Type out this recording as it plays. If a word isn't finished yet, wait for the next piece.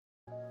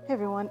Hey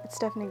everyone, it's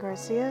Stephanie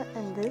Garcia,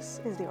 and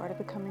this is the Art of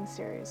Becoming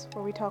series,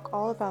 where we talk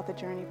all about the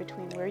journey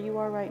between where you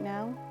are right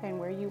now and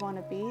where you want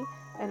to be,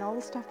 and all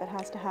the stuff that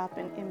has to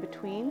happen in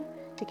between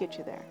to get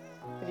you there.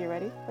 If you're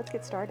ready, let's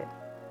get started.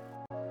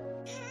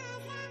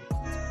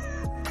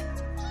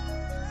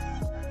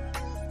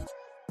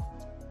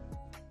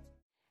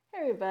 Hey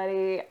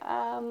everybody,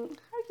 how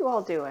are you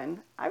all doing?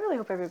 I really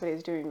hope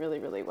everybody's doing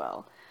really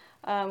well.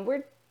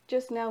 We're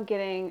just now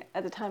getting,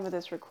 at the time of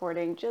this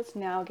recording, just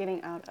now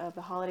getting out of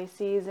the holiday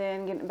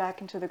season, getting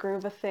back into the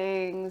groove of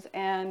things,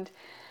 and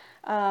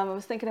I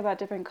was thinking about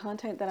different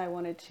content that I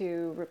wanted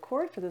to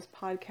record for this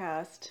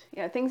podcast.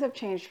 Yeah, things have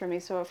changed for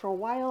me. So for a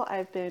while,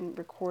 I've been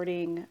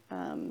recording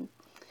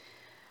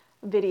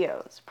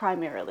videos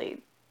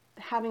primarily.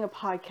 Having a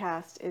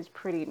podcast is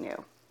pretty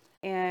new,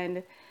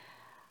 and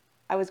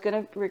I was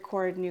going to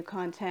record new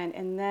content,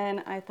 and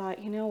then I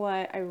thought, you know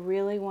what, I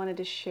really wanted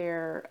to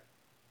share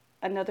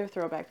another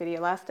throwback video.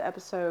 Last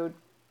episode,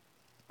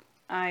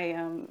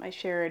 I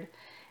shared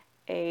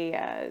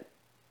a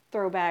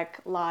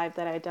throwback live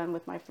that I had done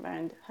with my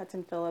friend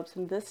Hudson Phillips,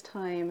 and this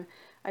time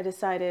I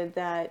decided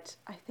that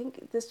I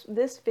think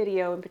this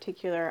video in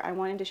particular, I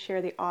wanted to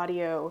share the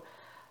audio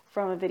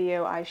from a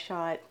video I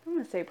shot, I'm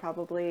going to say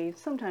probably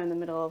sometime in the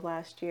middle of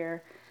last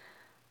year,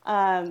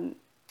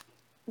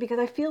 because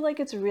I feel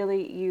like it's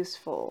really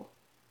useful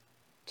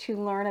to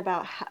learn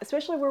about how,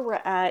 especially where we're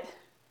at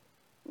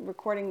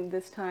recording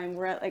this time.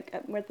 We're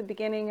at the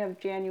beginning of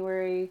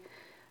January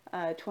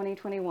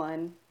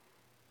 2021.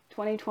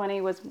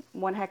 2020 was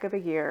one heck of a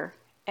year,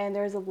 and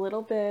there's a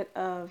little bit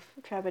of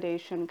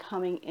trepidation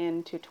coming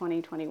into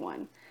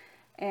 2021,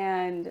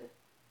 and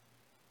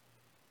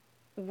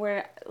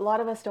where a lot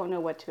of us don't know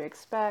what to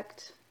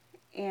expect,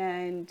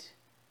 and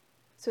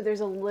so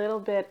there's a little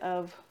bit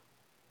of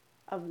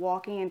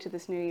walking into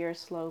this new year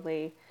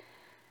slowly.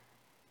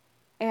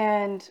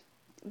 And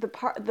the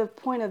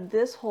point of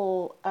this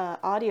whole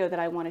audio that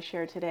I want to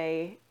share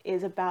today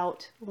is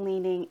about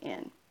leaning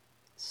in.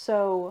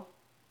 So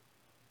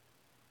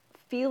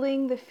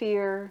feeling the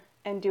fear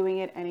and doing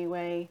it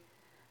anyway,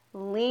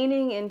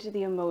 leaning into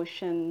the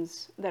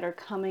emotions that are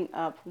coming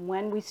up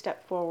when we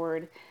step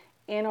forward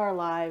in our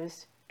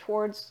lives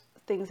towards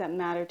things that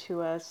matter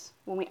to us,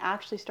 when we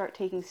actually start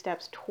taking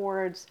steps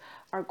towards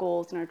our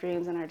goals and our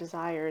dreams and our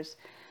desires.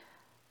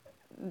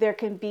 There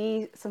can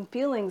be some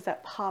feelings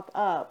that pop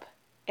up,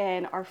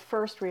 and our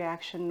first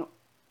reaction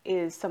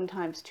is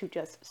sometimes to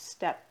just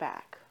step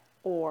back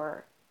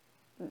or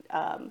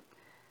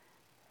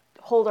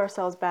hold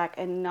ourselves back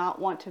and not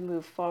want to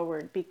move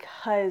forward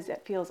because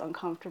it feels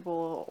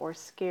uncomfortable or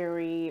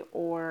scary,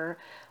 or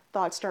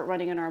thoughts start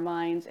running in our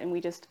minds, and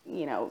we just,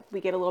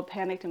 we get a little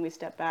panicked and we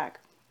step back.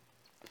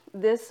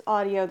 This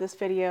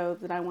video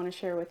that I want to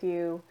share with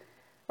you,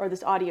 or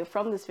this audio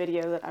from this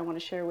video that I want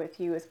to share with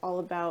you, is all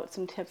about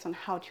some tips on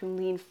how to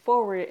lean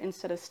forward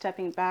instead of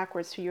stepping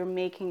backwards, so you're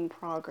making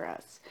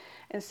progress.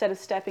 Instead of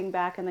stepping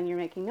back and then you're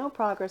making no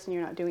progress and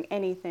you're not doing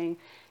anything,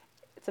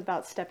 it's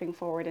about stepping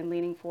forward and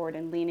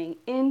leaning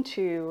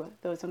into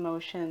those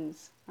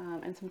emotions,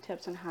 and some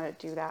tips on how to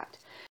do that.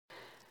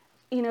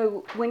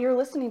 When you're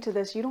listening to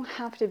this, you don't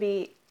have to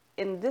be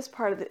in this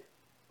part of the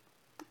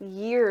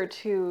year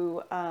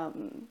to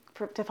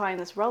find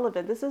this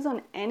relevant. This is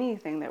on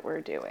anything that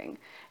we're doing,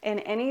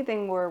 and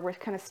anything where we're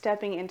kind of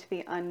stepping into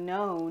the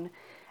unknown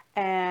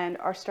and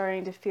are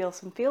starting to feel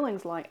some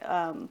feelings like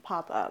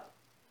pop up.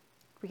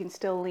 We can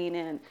still lean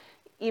in.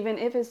 Even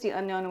if it's the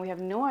unknown and we have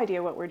no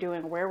idea what we're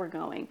doing, where we're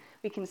going,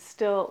 we can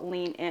still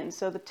lean in.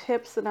 So the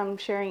tips that I'm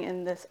sharing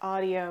in this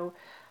audio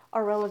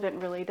are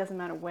relevant, really. It doesn't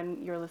matter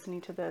when you're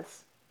listening to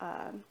this.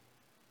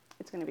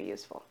 It's going to be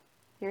useful.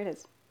 Here it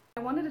is. I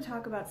wanted to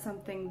talk about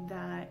something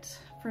that,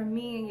 for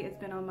me, has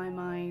been on my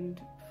mind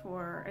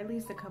for at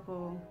least a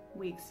couple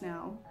weeks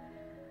now.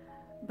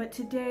 But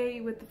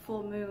today, with the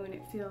full moon,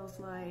 it feels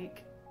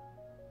like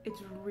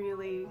it's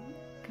really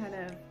kind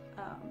of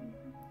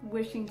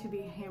wishing to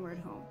be hammered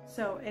home.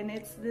 So, and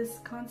it's this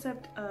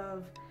concept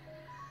of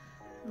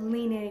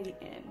leaning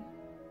in.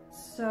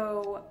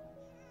 So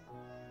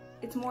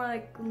it's more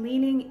like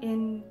leaning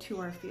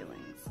into our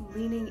feelings,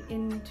 leaning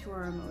into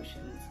our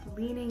emotions,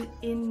 leaning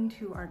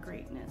into our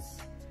greatness,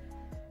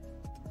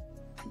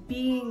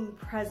 being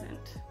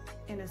present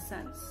in a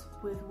sense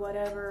with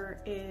whatever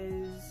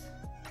is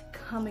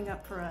coming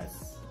up for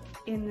us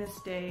in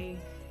this day,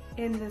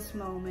 in this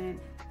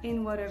moment,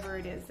 in whatever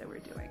it is that we're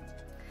doing.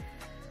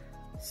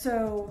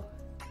 So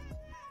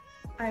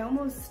I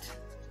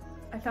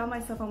found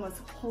myself almost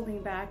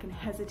holding back and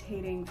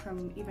hesitating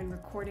from even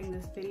recording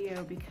this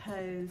video,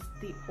 because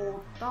the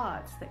old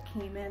thoughts that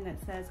came in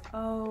that says,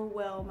 oh,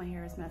 well, my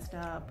hair is messed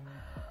up,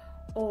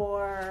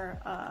 or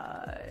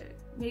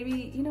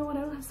maybe, you know what,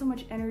 I don't have so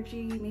much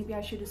energy, maybe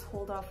I should just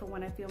hold off for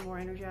when I feel more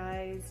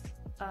energized.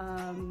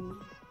 Oh,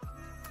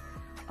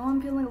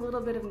 I'm feeling a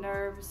little bit of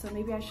nerves, so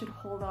maybe I should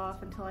hold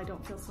off until I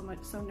don't feel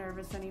so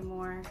nervous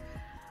anymore.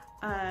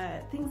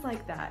 Things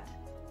like that.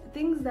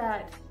 Things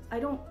that I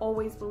don't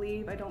always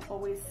believe, I don't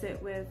always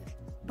sit with,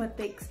 but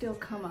they still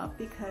come up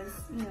because,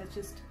 it's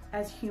just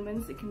as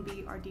humans, it can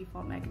be our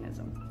default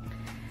mechanism.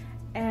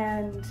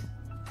 And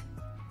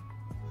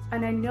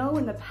I know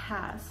in the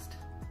past,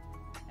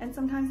 and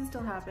sometimes it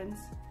still happens,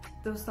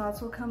 those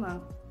thoughts will come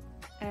up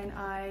and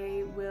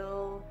I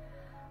will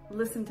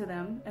listen to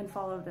them and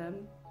follow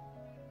them.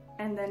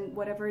 And then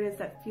whatever it is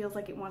that feels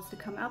like it wants to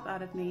come up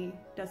out of me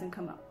doesn't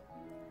come up.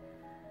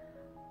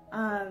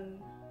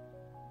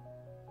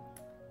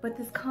 But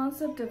this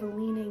concept of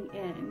leaning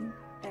in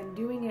and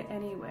doing it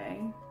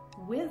anyway,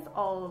 with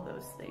all of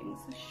those things,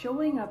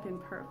 showing up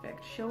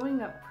imperfect,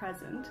 showing up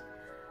present,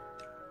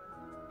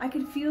 I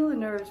can feel the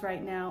nerves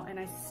right now and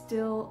I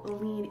still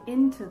lean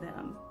into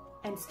them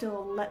and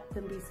still let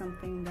them be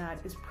something that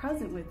is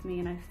present with me,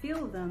 and I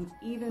feel them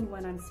even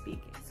when I'm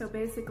speaking. So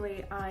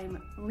basically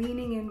I'm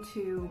leaning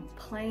into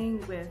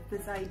playing with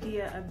this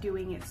idea of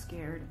doing it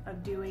scared,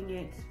 of doing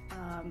it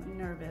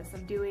nervous,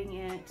 of doing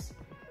it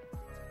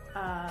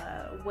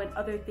when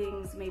other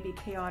things may be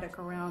chaotic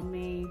around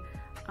me.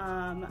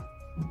 I'm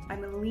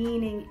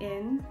leaning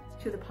in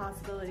to the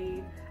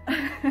possibility.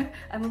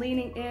 I'm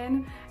leaning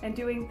in and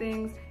doing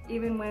things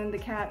even when the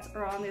cats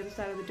are on the other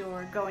side of the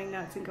door going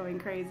nuts and going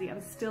crazy.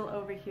 I'm still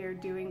over here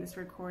doing this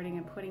recording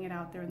and putting it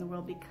out there in the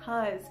world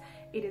because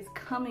it is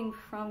coming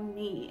from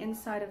me,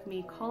 inside of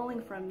me,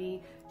 calling from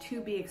me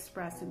to be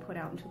expressed and put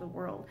out into the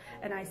world.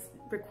 And I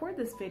record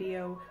this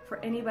video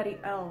for anybody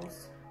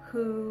else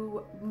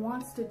who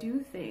wants to do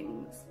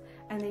things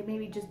and they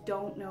maybe just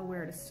don't know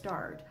where to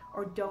start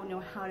or don't know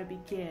how to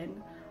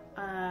begin,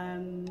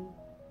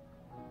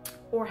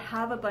 or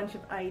have a bunch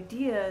of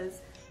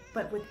ideas,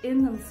 but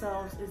within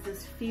themselves is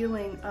this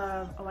feeling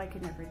of, oh, I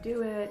can never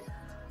do it,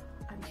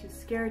 I'm too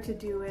scared to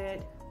do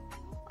it,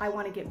 I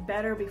want to get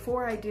better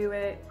before I do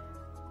it.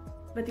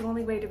 But the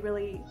only way to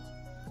really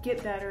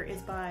get better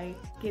is by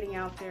getting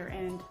out there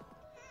and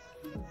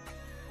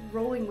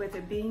rolling with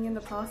it, being in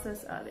the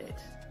process of it,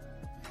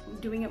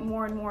 doing it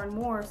more and more and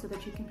more so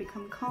that you can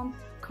become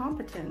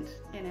competent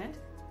in it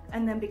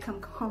and then become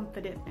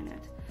confident in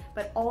it.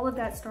 But all of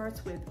that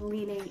starts with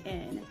leaning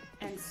in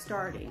and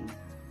starting,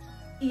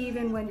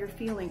 even when you're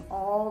feeling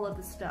all of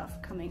the stuff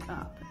coming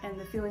up and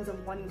the feelings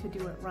of wanting to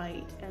do it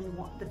right and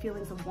the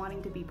feelings of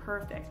wanting to be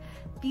perfect.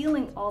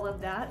 Feeling all of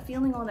that,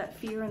 feeling all that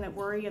fear and that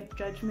worry of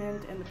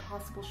judgment and the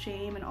possible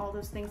shame and all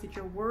those things that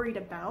you're worried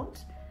about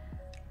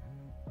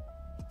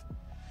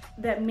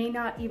that may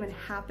not even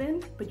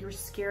happen, but you're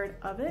scared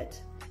of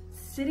it.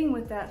 Sitting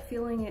with that,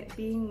 feeling it,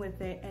 being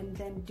with it, and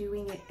then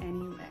doing it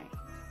anyway.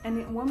 And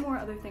then one more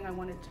other thing I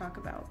wanted to talk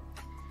about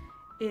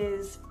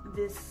is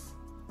this,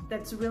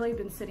 that's really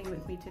been sitting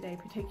with me today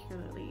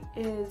particularly,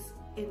 is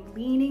in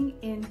leaning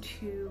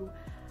into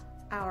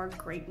our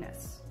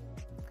greatness.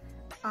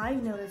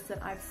 I've noticed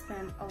that I've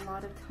spent a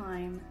lot of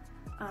time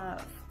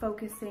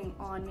focusing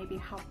on maybe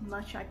how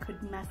much I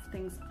could mess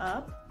things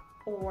up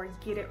or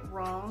get it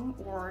wrong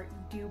or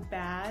do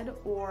bad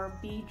or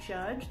be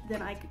judged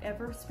than I could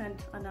ever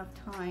spend enough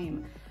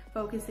time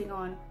focusing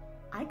on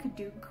I could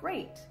do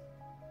great.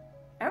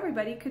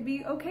 Everybody could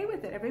be okay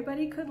with it.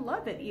 Everybody could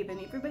love it even.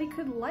 Everybody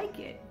could like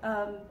it.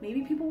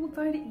 Maybe people would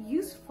find it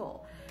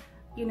useful.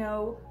 You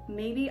know,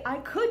 maybe I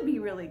could be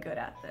really good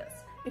at this.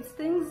 It's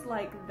things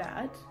like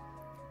that.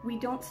 We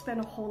don't spend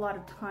a whole lot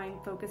of time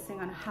focusing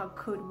on how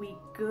good we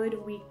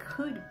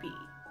could be.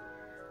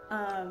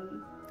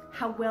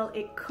 How well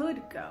it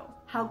could go.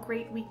 How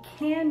great we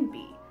can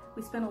be.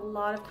 We spend a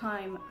lot of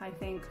time, I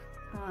think,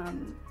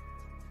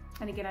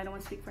 and again, I don't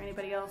want to speak for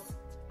anybody else,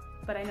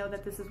 but I know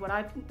that this is what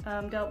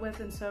I've dealt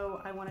with, and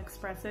so I want to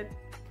express it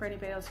for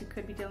anybody else who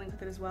could be dealing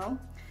with it as well.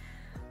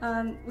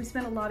 We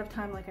spent a lot of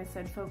time, like I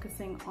said,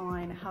 focusing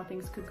on how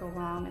things could go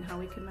wrong and how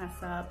we could mess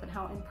up and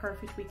how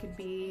imperfect we could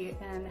be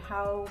and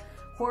how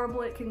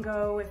horrible it can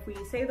go if we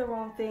say the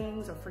wrong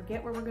things or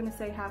forget what we're going to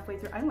say halfway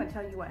through. I'm going to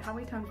tell you what, how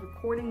many times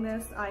recording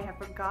this I have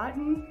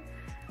forgotten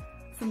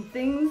some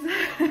things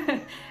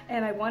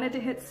and I wanted to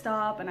hit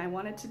stop and I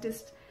wanted to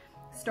just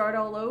start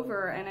all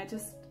over, and I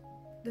just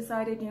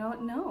decided, you know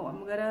what,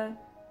 no,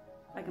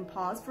 I can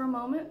pause for a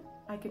moment,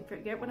 I can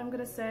forget what I'm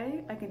gonna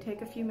say, I can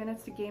take a few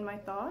minutes to gain my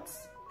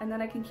thoughts, and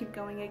then I can keep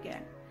going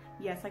again.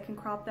 Yes, I can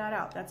crop that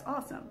out, that's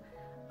awesome.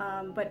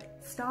 But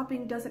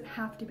stopping doesn't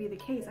have to be the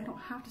case. I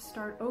don't have to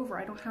start over,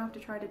 I don't have to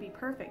try to be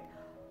perfect.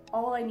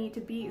 All I need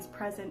to be is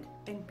present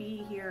and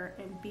be here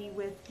and be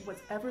with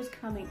whatever's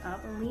coming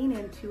up, lean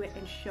into it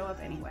and show up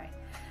anyway.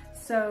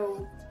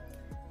 So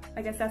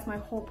I guess that's my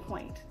whole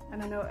point. I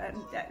don't know,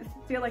 I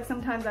feel like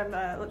sometimes I'm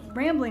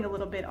rambling a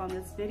little bit on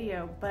this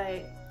video,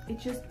 but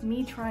it's just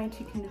me trying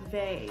to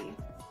convey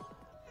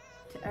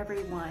to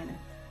everyone,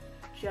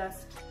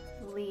 just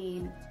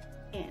lean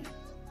in,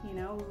 you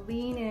know,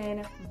 lean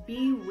in,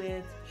 be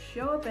with,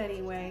 show up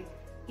anyway,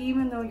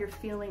 even though you're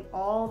feeling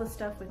all the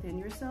stuff within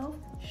yourself,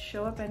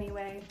 show up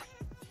anyway,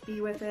 be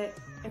with it,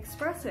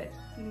 express it.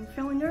 You're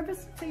feeling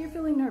nervous? Say you're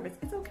feeling nervous.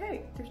 It's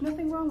okay. There's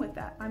nothing wrong with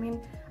that. I mean,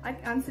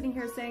 I'm sitting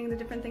here saying the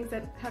different things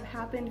that have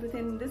happened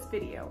within this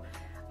video.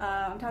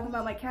 I'm talking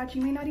about my cats.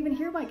 You may not even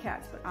hear my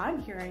cats, but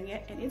I'm hearing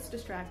it and it's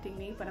distracting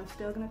me, but I'm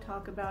still going to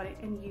talk about it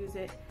and use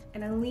it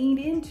and I lean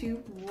into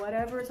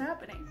whatever is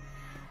happening.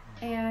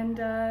 And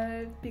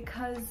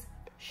because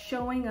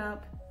showing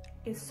up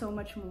is so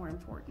much more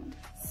important.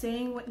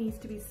 Saying what needs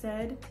to be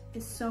said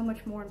is so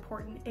much more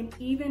important. And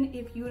even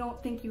if you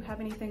don't think you have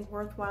anything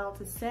worthwhile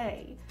to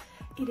say,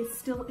 it is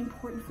still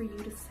important for you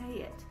to say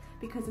it,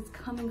 because it's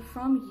coming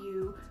from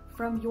you,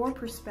 from your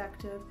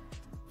perspective,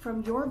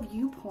 from your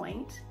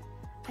viewpoint,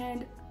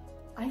 and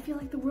I feel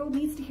like the world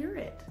needs to hear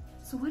it.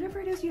 So whatever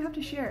it is you have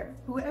to share,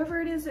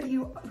 whoever it is that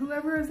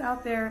whoever is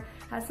out there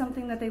has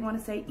something that they want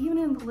to say, even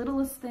in the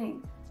littlest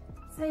thing,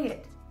 say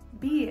it,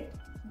 be it,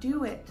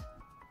 do it.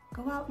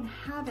 Go out and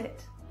have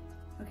it,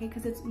 okay?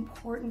 Because it's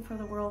important for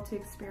the world to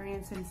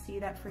experience and see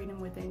that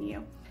freedom within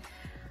you.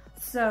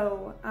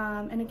 So,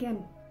 and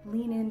again,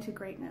 lean into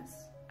greatness.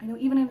 I know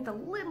even in the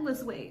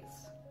littlest ways,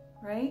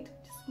 right?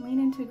 Just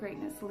lean into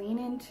greatness. Lean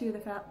into the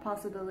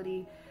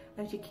possibility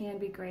that you can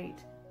be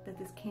great, that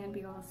this can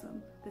be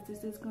awesome, that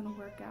this is going to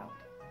work out,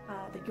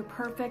 that you're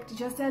perfect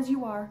just as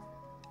you are,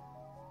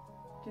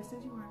 that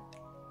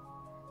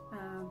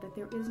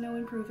there is no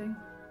improving,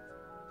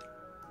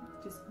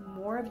 just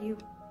more of you.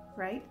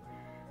 Right?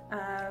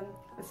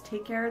 Let's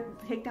take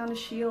down the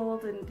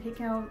shield and take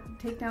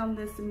down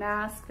this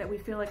mask that we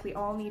feel like we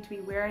all need to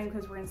be wearing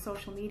because we're in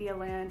social media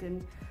land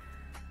and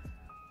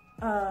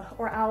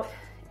or out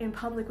in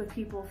public with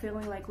people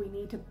feeling like we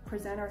need to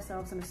present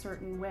ourselves in a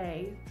certain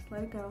way. Just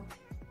let it go.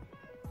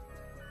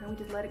 And we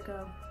just let it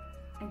go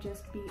and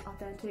just be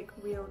authentic,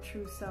 real,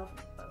 true self.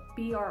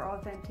 Be our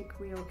authentic,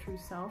 real, true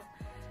self,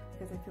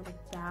 because I feel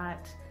like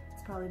that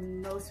is probably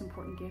the most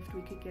important gift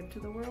we could give to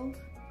the world,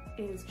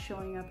 is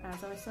showing up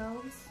as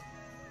ourselves,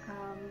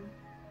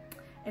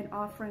 and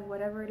offering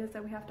whatever it is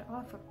that we have to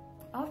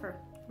offer,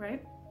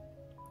 right?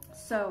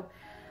 So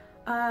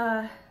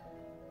I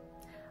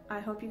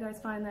hope you guys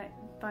find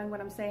what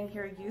I'm saying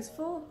here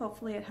useful.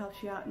 Hopefully it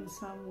helps you out in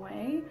some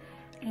way,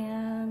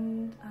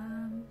 and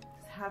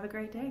have a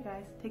great day,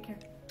 guys. Take care.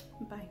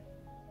 Bye.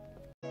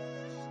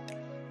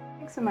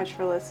 Thanks so much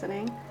for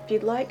listening. If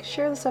you'd like,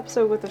 share this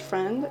episode with a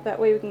friend. That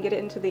way we can get it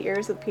into the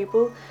ears of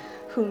people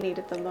who need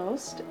it the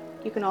most.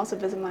 You can also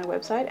visit my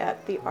website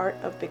at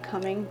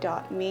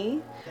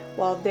theartofbecoming.me.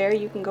 While there,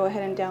 you can go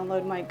ahead and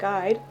download my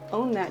guide,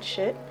 Own That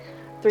Shit,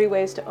 3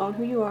 ways to own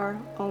who you are,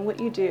 own what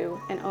you do,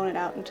 and own it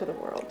out into the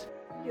world.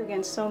 Thank you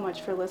again so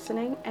much for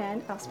listening,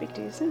 and I'll speak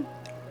to you soon.